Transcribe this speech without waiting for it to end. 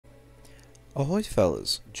Ahoy,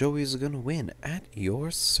 fellas. Joey's gonna win at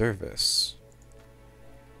your service.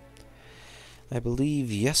 I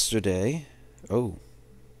believe yesterday. Oh.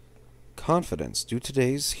 Confidence. Do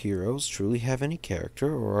today's heroes truly have any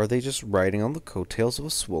character, or are they just riding on the coattails of a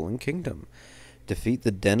swollen kingdom? Defeat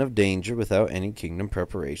the Den of Danger without any kingdom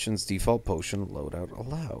preparations. Default potion loadout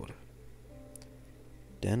allowed.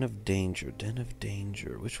 Den of Danger. Den of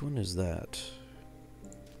Danger. Which one is that?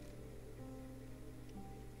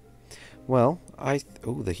 Well,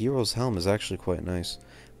 oh, the hero's helm is actually quite nice.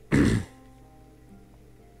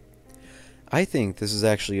 I think this is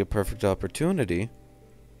actually a perfect opportunity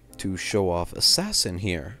to show off Assassin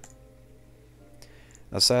here.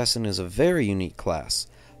 Assassin is a very unique class.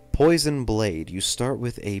 Poison Blade. You start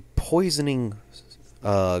with a poisoning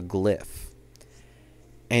glyph.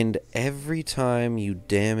 And every time you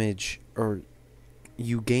damage, or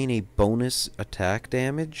you gain a bonus attack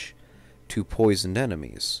damage to poisoned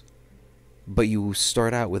enemies. But you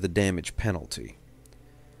start out with a damage penalty.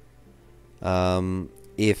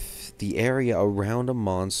 If the area around a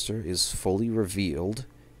monster is fully revealed,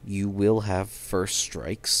 you will have first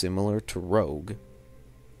strike similar to Rogue.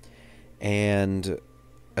 And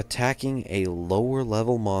attacking a lower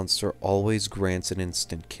level monster always grants an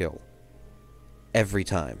instant kill. Every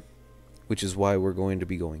time. Which is why we're going to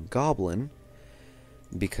be going Goblin,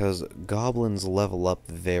 because Goblins level up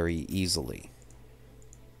very easily.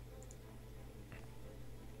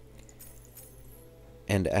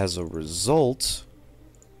 And as a result,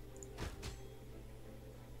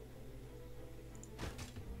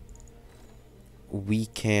 we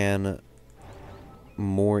can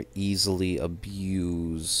more easily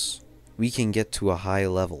abuse. We can get to a high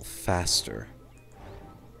level faster.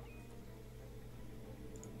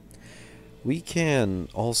 We can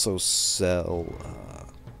also sell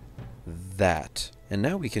that. And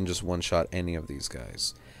now we can just one-shot any of these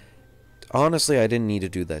guys. Honestly, I didn't need to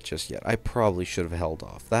do that just yet. I probably should have held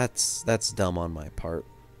off. That's dumb on my part.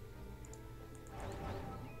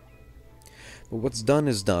 But what's done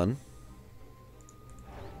is done.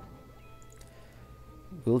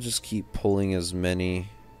 We'll just keep pulling as many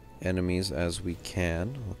enemies as we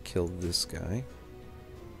can. We'll kill this guy.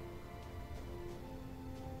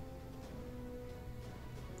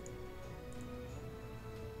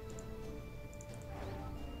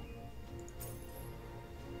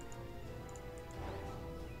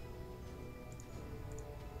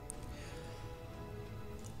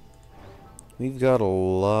 We've got a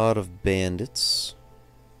lot of bandits.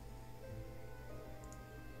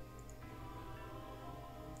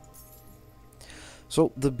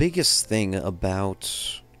 So the biggest thing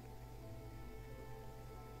about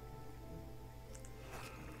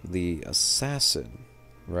the assassin,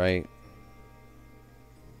 right,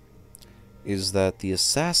 is that the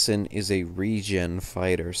assassin is a regen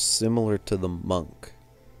fighter similar to the monk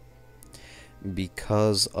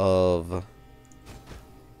because of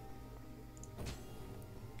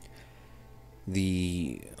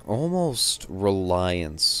the almost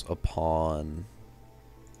reliance upon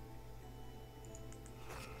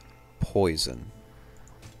poison.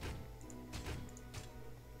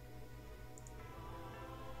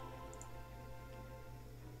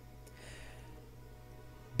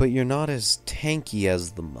 But you're not as tanky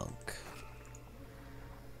as the monk.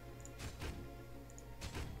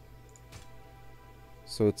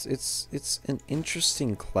 So it's an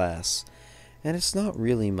interesting class, and it's not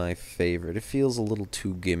really my favorite. It feels a little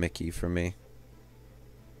too gimmicky for me.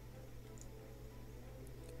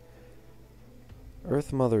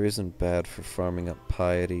 Earth Mother isn't bad for farming up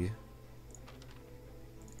piety.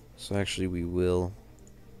 So actually we will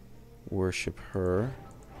worship her.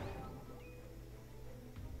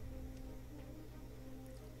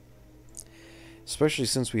 Especially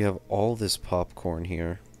since we have all this popcorn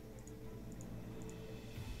here.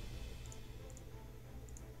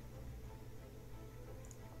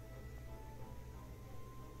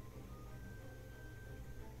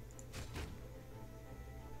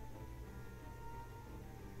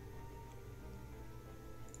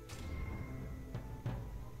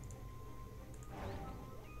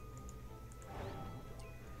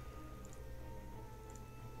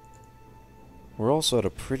 We're also at a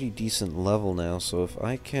pretty decent level now, so if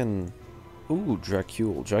I can... Ooh,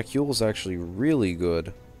 Dracule. Dracule is actually really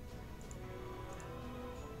good.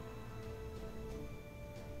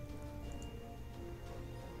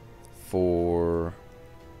 For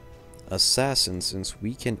Assassin, since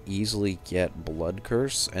we can easily get Blood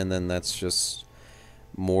Curse, and then that's just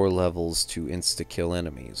more levels to insta-kill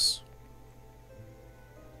enemies.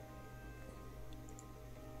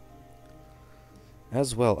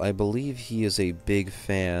 As well, I believe he is a big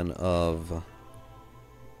fan of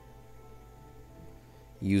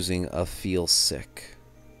using a Feel Sick,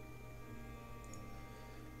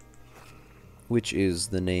 which is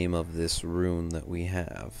the name of this rune that we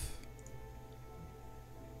have.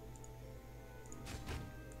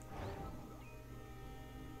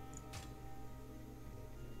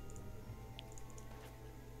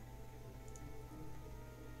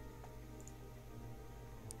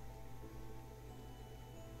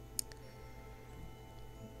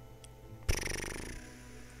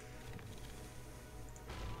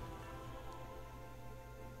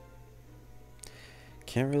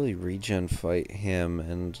 Can't really regen fight him,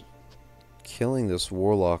 and killing this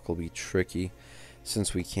warlock will be tricky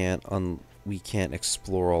since we can't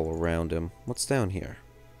explore all around him. What's down here?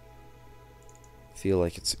 I feel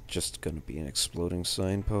like it's just gonna be an exploding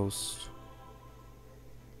signpost.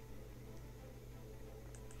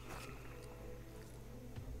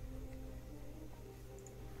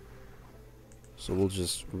 So we'll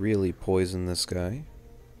just really poison this guy.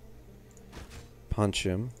 Punch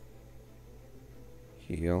him.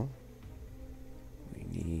 Heal. We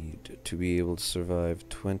need to be able to survive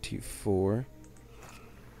 24.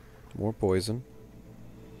 More poison.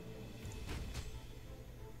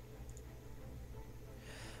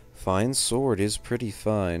 Fine sword is pretty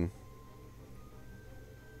fine.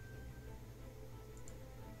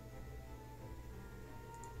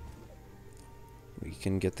 We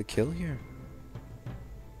can get the kill here.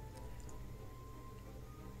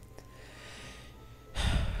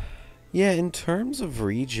 Yeah, in terms of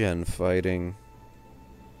regen fighting,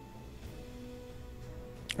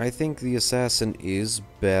 I think the assassin is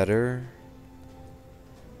better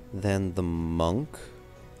than the monk.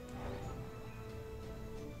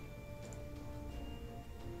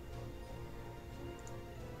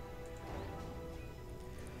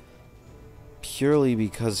 Purely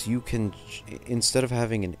because you can, instead of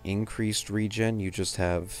having an increased regen, you just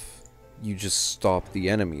stop the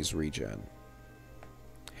enemy's regen.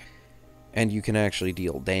 And you can actually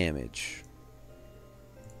deal damage.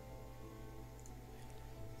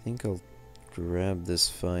 I think I'll grab this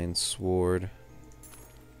fine sword.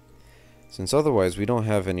 Since otherwise we don't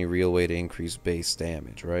have any real way to increase base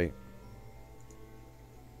damage, right?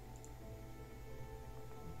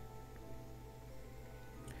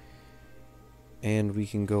 And we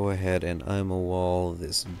can go ahead and IMO wall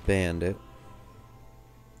this bandit.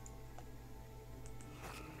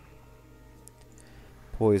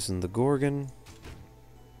 Poison the Gorgon.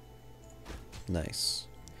 Nice.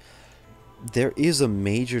 There is a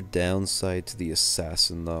major downside to the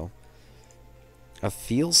assassin, though. A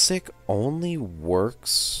Feel Sick only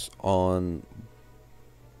works on,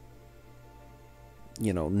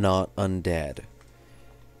 you know, not undead.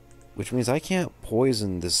 Which means I can't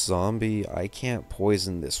poison this zombie, I can't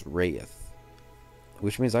poison this wraith.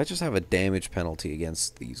 Which means I just have a damage penalty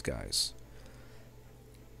against these guys.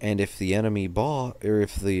 And if the enemy boss, or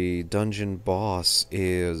if the dungeon boss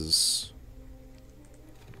is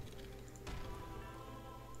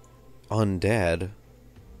undead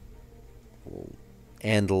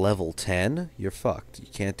and level 10, you're fucked. You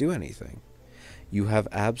can't do anything. You have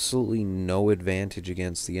absolutely no advantage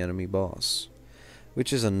against the enemy boss.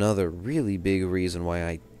 Which is another really big reason why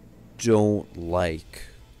I don't like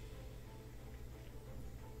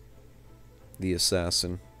the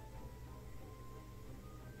assassin.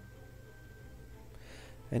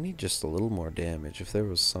 I need just a little more damage if there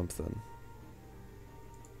was something.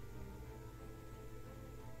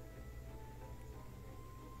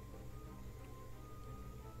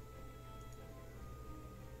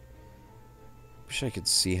 Wish I could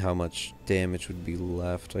see how much damage would be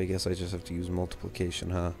left. I guess I just have to use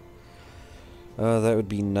multiplication, huh? That would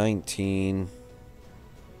be 19.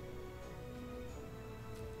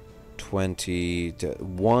 20.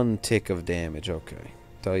 1 tick of damage. Okay.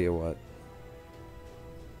 Tell you what.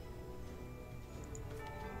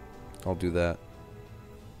 I'll do that.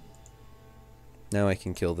 Now I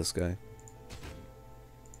can kill this guy.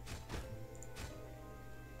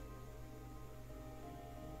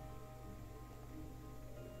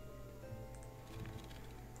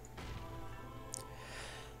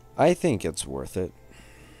 I think it's worth it.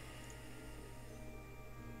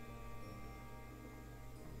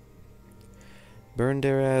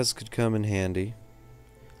 Bernderaz could come in handy.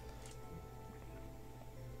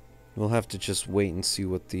 We'll have to just wait and see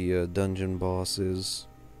what the dungeon boss is.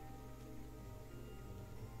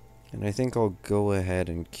 And I think I'll go ahead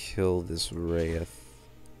and kill this wraith.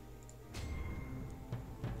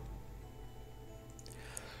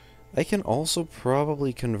 I can also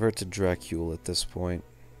probably convert to Dracul at this point.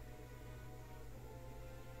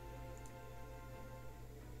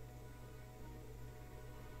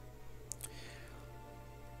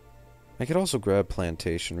 I could also grab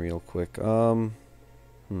Plantation real quick.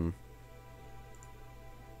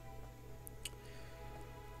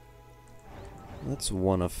 Let's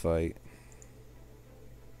wanna fight.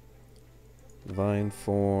 Vine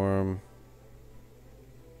form.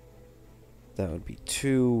 That would be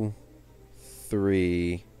 2,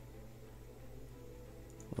 3.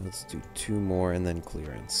 Let's do 2 more and then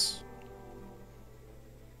clearance.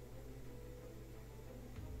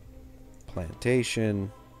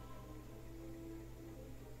 Plantation.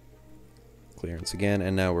 Clearance again,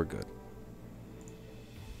 and now we're good.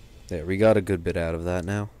 There, we got a good bit out of that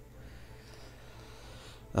now.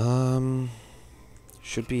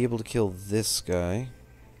 Should be able to kill this guy.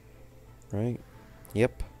 Right?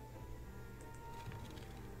 Yep.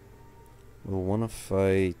 We'll want to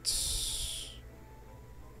fight...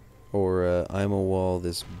 Or, I'm a wall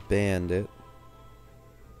this bandit.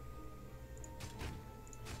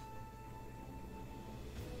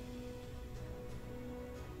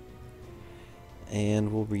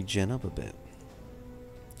 And we'll regen up a bit.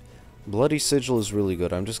 Bloody Sigil is really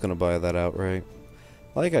good. I'm just going to buy that outright.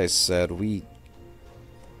 Like I said,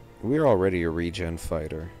 we're already a regen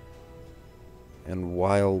fighter. And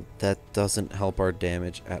while that doesn't help our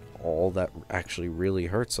damage at all, that actually really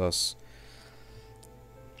hurts us.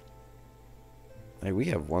 Hey, we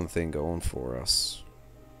have one thing going for us.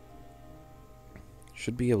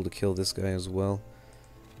 Should be able to kill this guy as well.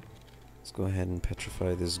 Let's go ahead and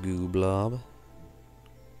petrify this goo blob.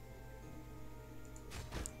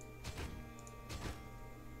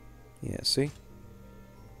 Yeah, see?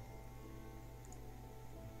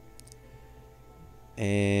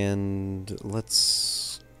 And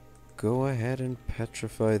let's go ahead and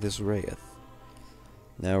petrify this Wraith.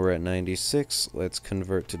 Now we're at 96. Let's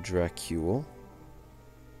convert to Dracule.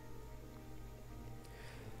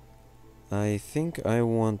 I think I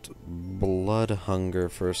want Blood Hunger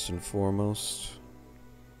first and foremost.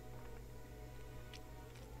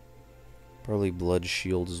 Probably Blood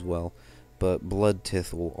Shield as well. But Blood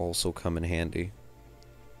Tith will also come in handy.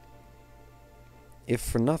 If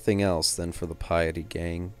for nothing else, then for the Piety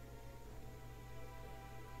Gang.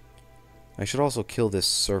 I should also kill this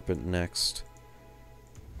Serpent next,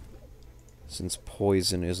 since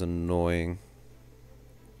poison is annoying.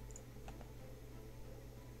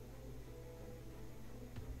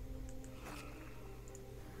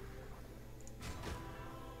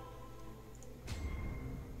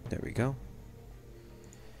 There we go.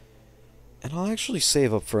 And I'll actually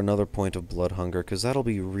save up for another point of Blood Hunger, because that'll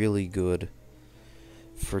be really good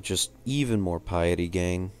for just even more Piety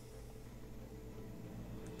gain.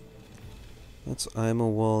 Let's I'm a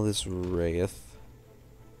wall this Wraith.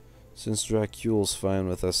 Since Dracule's fine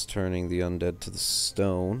with us turning the undead to the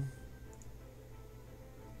stone.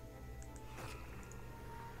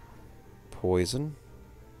 Poison.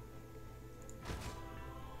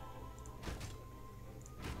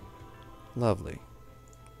 Lovely.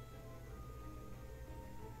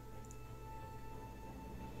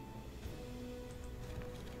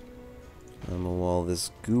 I'm a wall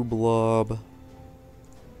this goo blob.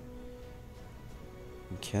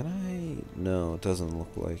 Can I? No, it doesn't look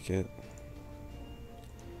like it.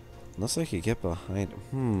 Unless I could get behind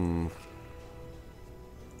him.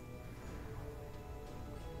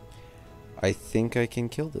 I think I can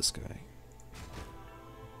kill this guy.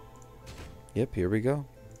 Yep, here we go.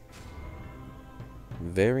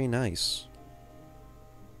 Very nice.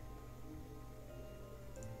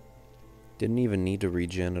 Didn't even need to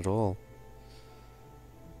regen at all.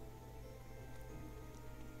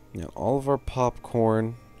 Now, all of our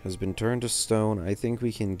popcorn has been turned to stone. I think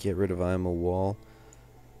we can get rid of I'm a wall.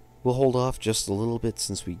 We'll hold off just a little bit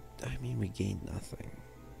since we gained nothing.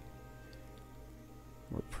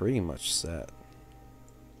 We're pretty much set.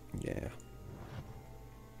 Yeah.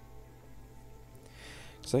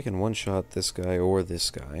 Because I can one-shot this guy or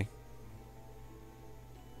this guy.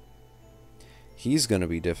 He's going to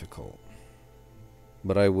be difficult.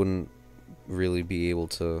 But I wouldn't really be able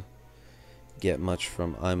to get much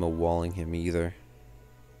from I'm a walling him either.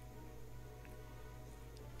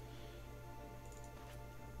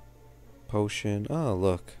 Potion. Oh,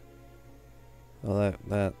 look. Oh,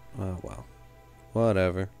 oh, well.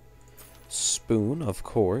 Whatever. Spoon, of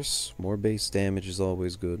course. More base damage is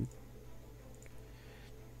always good.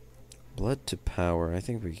 Blood to power. I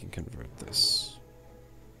think we can convert this.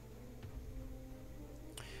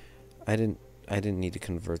 I didn't need to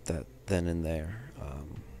convert that then and there.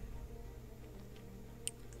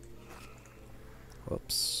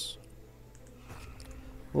 Whoops.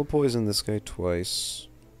 We'll poison this guy twice.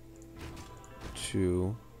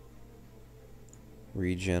 2.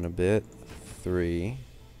 Regen a bit. 3.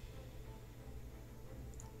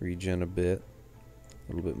 Regen a bit.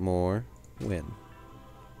 A little bit more. Win.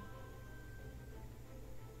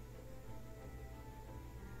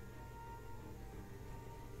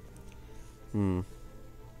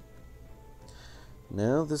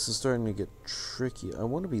 Now this is starting to get tricky. I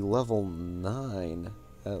want to be level 9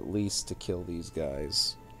 at least to kill these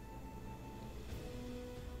guys.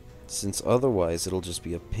 Since otherwise it'll just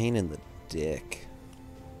be a pain in the dick.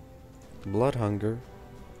 Blood hunger.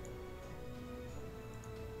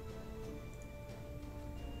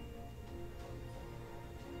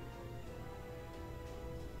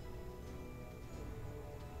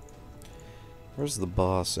 Where's the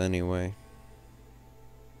boss anyway?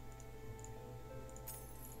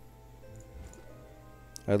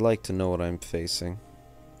 I'd like to know what I'm facing.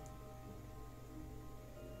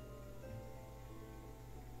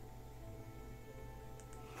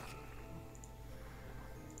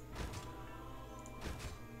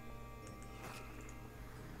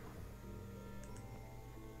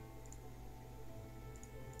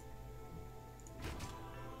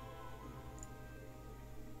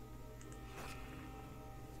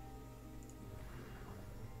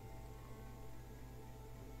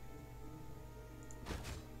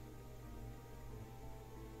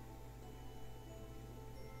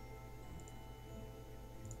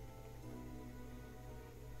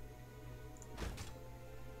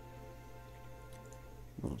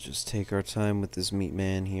 We'll just take our time with this meat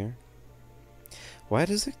man here. Why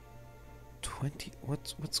does it 20?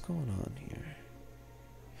 What's going on here?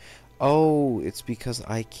 Oh, it's because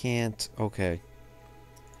I can't. Okay.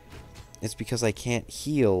 It's because I can't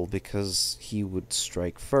heal because he would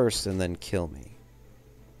strike first and then kill me.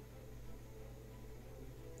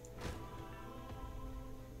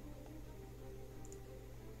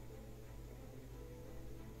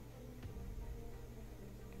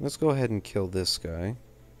 Let's go ahead and kill this guy.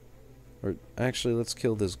 Or, actually, let's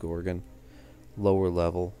kill this Gorgon. Lower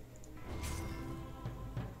level.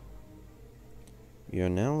 We are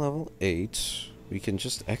now level 8. We can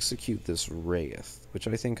just execute this Wraith, which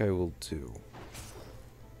I think I will do.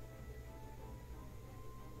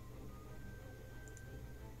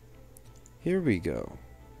 Here we go.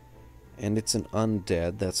 And it's an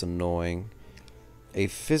undead, that's annoying. A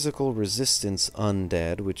physical resistance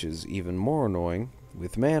undead, which is even more annoying.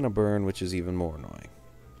 With mana burn, which is even more annoying.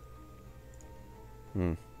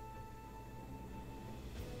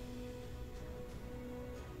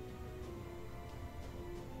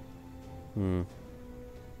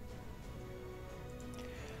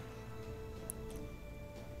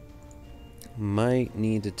 Might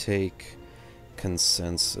need to take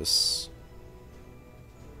consensus.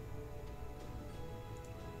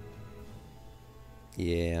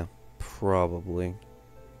 Yeah, probably.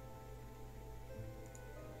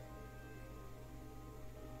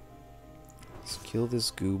 Let's kill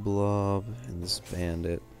this Gooblob and this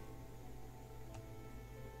bandit.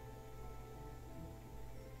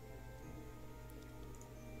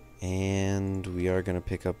 And we are going to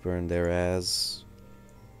pick up Burn Theraz.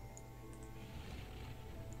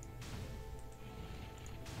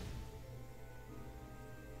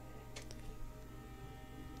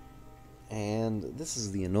 And this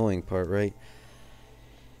is the annoying part, right?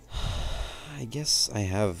 I guess I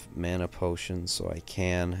have mana potions, so I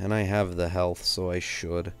can. And I have the health, so I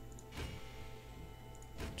should.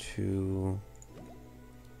 2.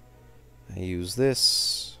 I use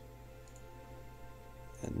this.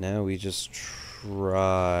 And now we just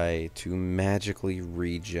try to magically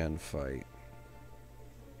regen fight.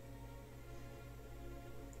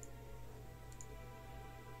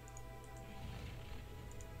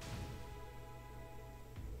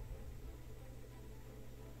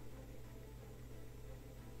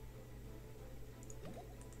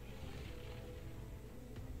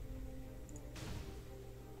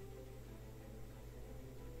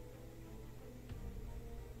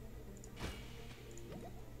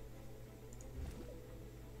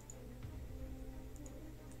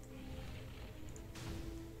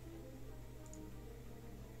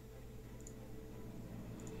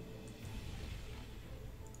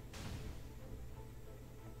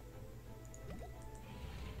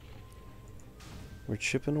 We're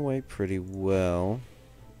chipping away pretty well.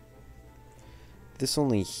 This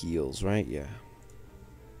only heals, right? Yeah.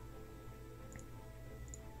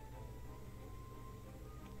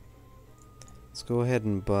 Let's go ahead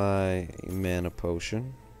and buy a mana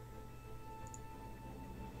potion.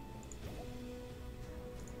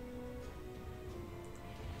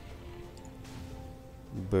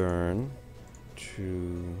 Burn.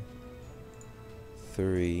 2,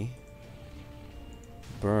 3.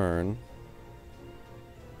 Burn.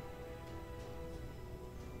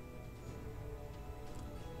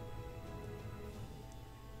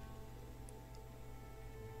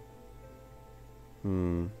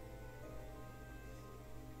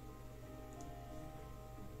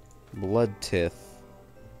 Blood Tith.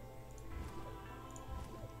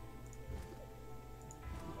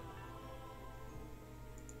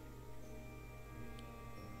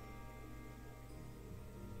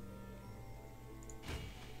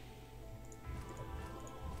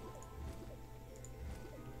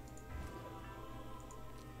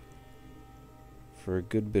 For a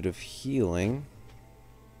good bit of healing.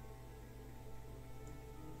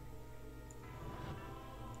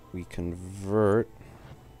 We convert.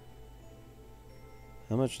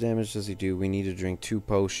 How much damage does he do? We need to drink 2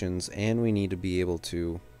 potions, and we need to be able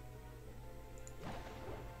to...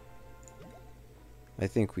 I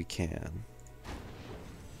think we can.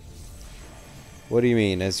 What do you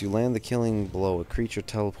mean? As you land the killing blow, a creature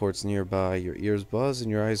teleports nearby, your ears buzz,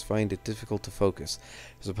 and your eyes find it difficult to focus.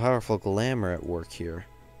 There's a powerful glamour at work here.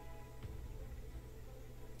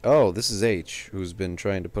 Oh, this is H, who's been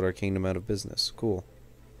trying to put our kingdom out of business. Cool.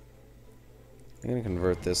 I'm gonna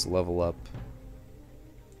convert this, level up.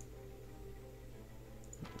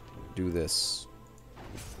 Do this.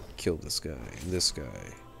 Kill this guy. This guy.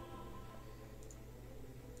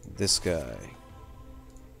 This guy.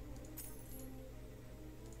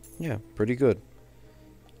 Yeah, pretty good.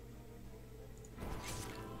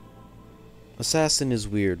 Assassin is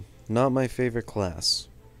weird. Not my favorite class.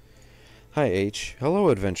 Hi, H. Hello,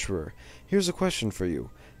 adventurer. Here's a question for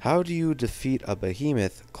you. How do you defeat a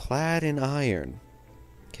behemoth clad in iron?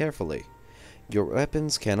 Carefully. Your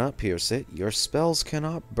weapons cannot pierce it, your spells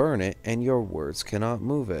cannot burn it, and your words cannot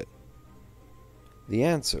move it. The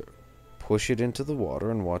answer. Push it into the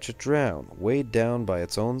water and watch it drown, weighed down by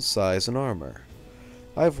its own size and armor.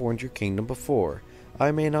 I've warned your kingdom before.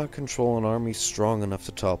 I may not control an army strong enough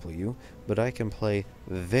to topple you, but I can play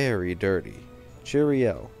very dirty.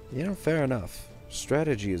 Cheerio. You know, fair enough.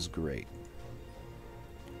 Strategy is great.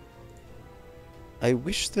 I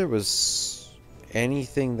wish there was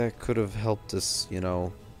anything that could have helped us, you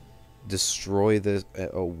know, destroy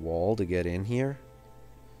a wall to get in here.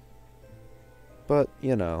 But,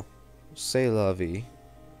 you know, c'est la vie.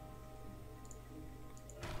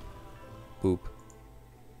 Boop.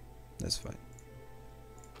 That's fine.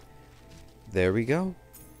 There we go.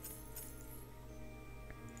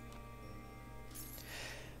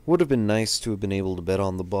 Would have been nice to have been able to bet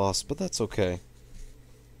on the boss, but that's okay.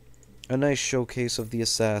 A nice showcase of the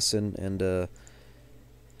assassin, and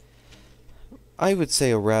I would say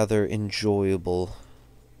a rather enjoyable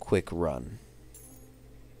quick run.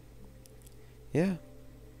 Yeah.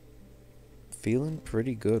 Feeling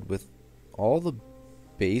pretty good with all the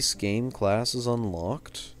base game classes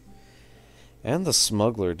unlocked. And the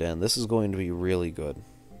smuggler den. This is going to be really good.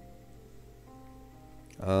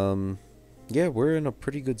 Yeah, we're in a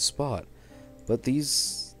pretty good spot. But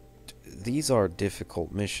these are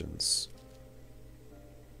difficult missions.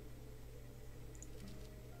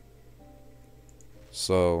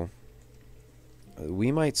 So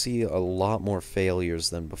we might see a lot more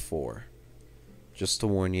failures than before. Just to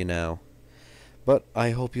warn you now. But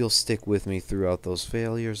I hope you'll stick with me throughout those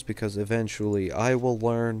failures, because eventually I will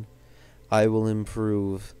learn, I will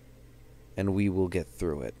improve, and we will get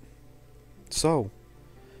through it. So,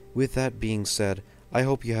 with that being said, I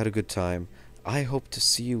hope you had a good time. I hope to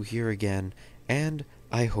see you here again, and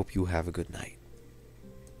I hope you have a good night.